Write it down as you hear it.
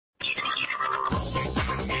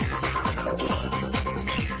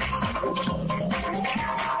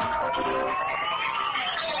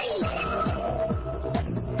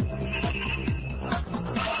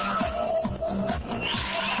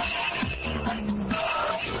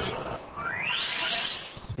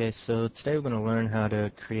Okay, so today we're going to learn how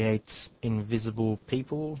to create invisible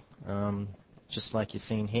people, just like you're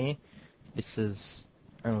seeing here. This is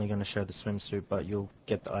only going to show the swimsuit, but you'll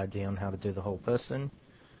get the idea on how to do the whole person.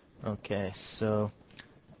 Okay, so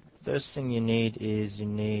first thing you need is you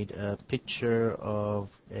need a picture of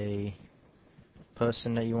a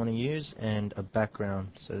person that you want to use and a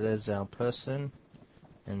background. So there's our person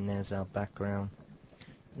and there's our background.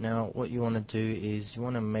 Now what you want to do is you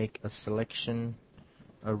want to make a selection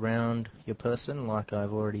around your person like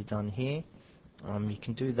I've already done here. You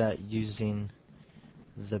can do that using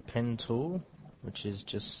the pen tool, which is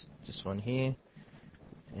just this one here,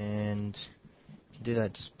 and you can do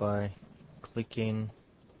that just by clicking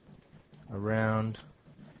around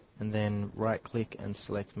and then right click and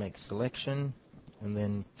select make selection, and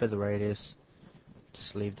then feather radius,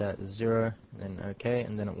 just leave that as 0, and then OK,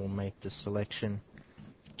 and then it will make the selection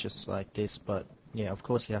just like this. But yeah, of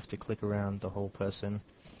course you have to click around the whole person,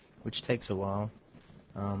 which takes a while,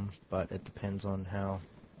 but it depends on how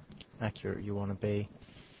accurate you want to be.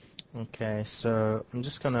 Okay, so I'm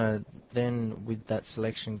just gonna then with that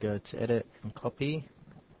selection go to edit and copy,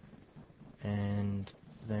 and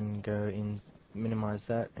then go in, minimize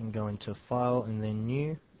that and go into file and then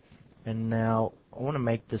new. And now I want to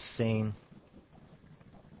make this scene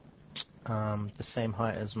the same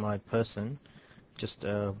height as my person, just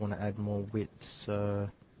want to add more width, so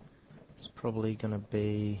it's probably gonna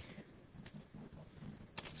be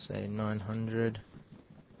say 900.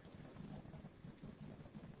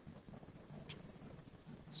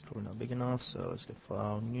 It's probably not big enough, so let's go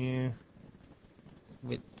file new,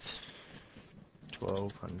 width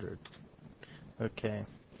 1200. Okay,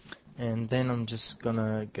 and then I'm just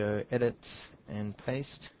gonna go edit and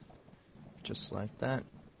paste just like that,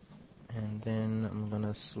 and then I'm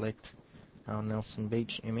gonna select our Nelson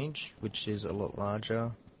Beach image, which is a lot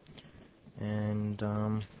larger, and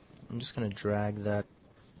I'm just gonna drag that.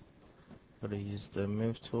 Gotta use the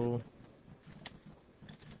move tool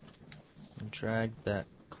and drag that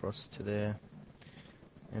across to there,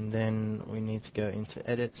 and then we need to go into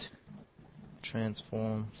edit,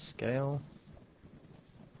 transform, scale,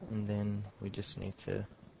 and then we just need to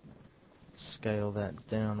scale that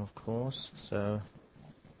down, of course. So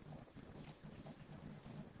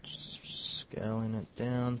just scaling it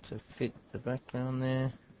down to fit the background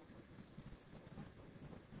there.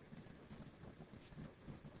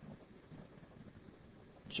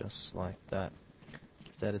 Just like that.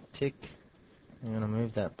 Give that a tick. I'm going to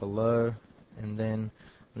move that below, and then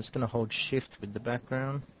I'm just going to hold shift with the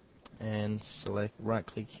background and select right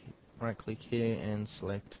click here and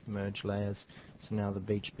select merge layers. So now the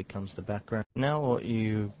beach becomes the background. Now what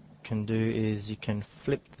you can do is you can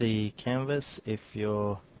flip the canvas if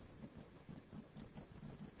you're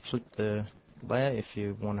flip the layer if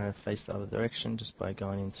you want to face the other direction, just by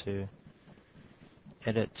going into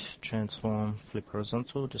edit, transform, flip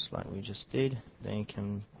horizontal, just like we just did. Then you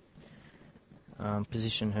can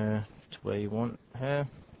position her to where you want her.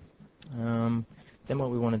 Then what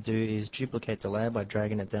we want to do is duplicate the layer by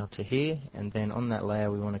dragging it down to here, and then on that layer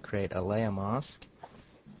we want to create a layer mask,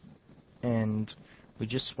 and we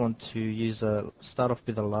just want to start off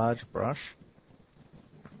with a large brush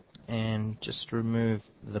and just remove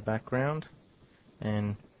the background,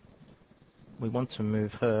 and we want to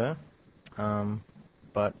move her,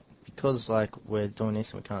 but because like we're doing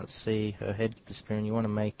this and we can't see her head disappearing, you want to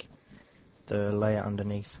make the layer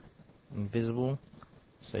underneath invisible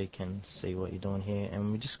so you can see what you're doing here.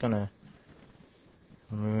 And we're just going to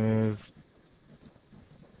remove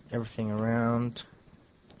everything around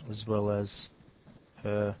as well as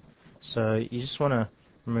her. So you just want to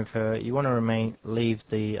remove her. You want to leave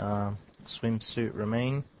the swimsuit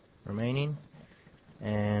remaining,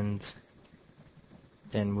 and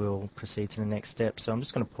then we'll proceed to the next step. So I'm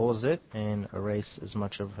just going to pause it and erase as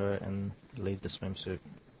much of her and leave the swimsuit.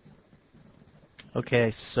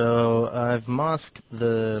 Okay, so I've masked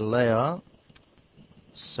the layer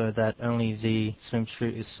so that only the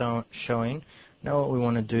swimsuit is showing. Now what we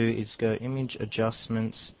want to do is go image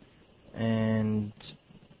adjustments, and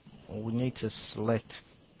we need to select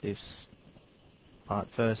this part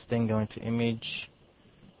first, then go into image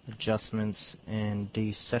adjustments and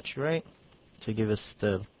desaturate to give us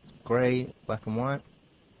the grey, black and white.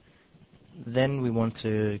 Then we want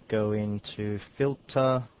to go into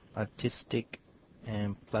filter, artistic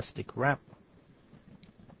and plastic wrap,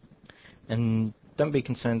 and don't be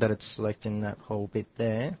concerned that it's selecting that whole bit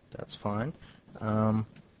there, that's fine.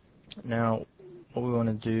 Now what we want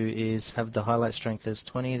to do is have the highlight strength as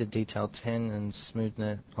 20, the detail 10, and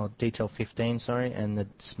smoothness, or detail 15, sorry, and the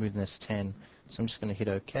smoothness 10. So I'm just going to hit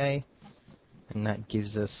OK, and that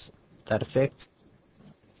gives us that effect.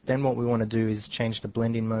 Then what we want to do is change the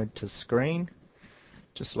blending mode to screen,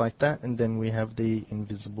 just like that, and then we have the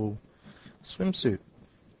invisible swimsuit.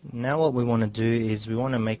 Now what we want to do is we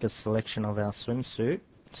want to make a selection of our swimsuit.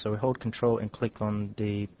 So we hold Control and click on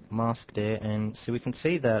the mask there, and so we can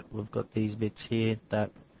see that we've got these bits here that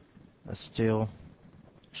are still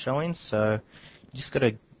showing. So you just got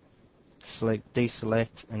to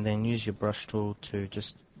deselect, and then use your brush tool to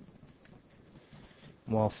just,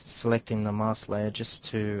 whilst selecting the mask layer, just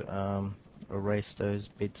to erase those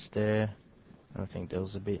bits there. I think there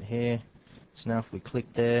was a bit here. So now if we click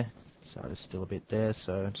there, so there's still a bit there,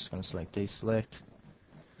 so I'm just going to select deselect.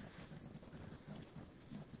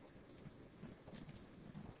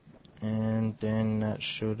 And then that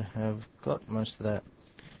should have got most of that.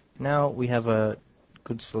 Now we have a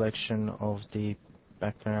good selection of the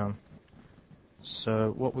background.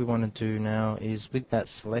 So what we want to do now is, with that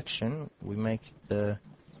selection, we make the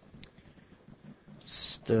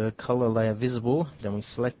color layer visible, then we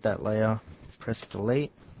select that layer, press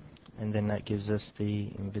delete, and then that gives us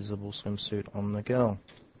the invisible swimsuit on the girl.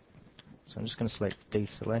 So I'm just going to select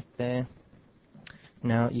deselect there.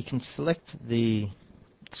 Now you can select the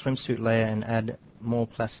swimsuit layer and add more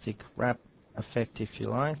plastic wrap effect if you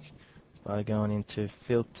like, by going into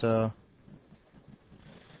filter,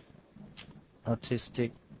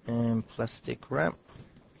 artistic, and plastic wrap,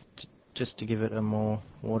 just to give it a more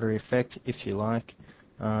watery effect if you like.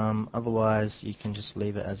 Otherwise you can just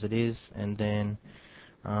leave it as it is, and then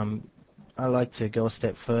I like to go a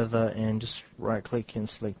step further and just right click and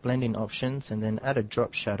select blending options, and then add a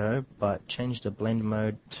drop shadow, but change the blend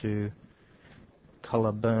mode to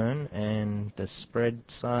color burn, and the spread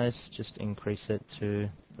size, just increase it to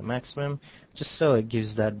the maximum, just so it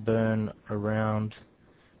gives that burn around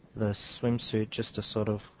the swimsuit, just to sort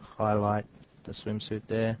of highlight the swimsuit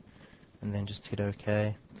there, and then just hit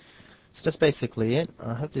OK. So that's basically it.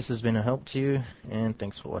 I hope this has been a help to you, and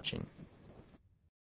thanks for watching.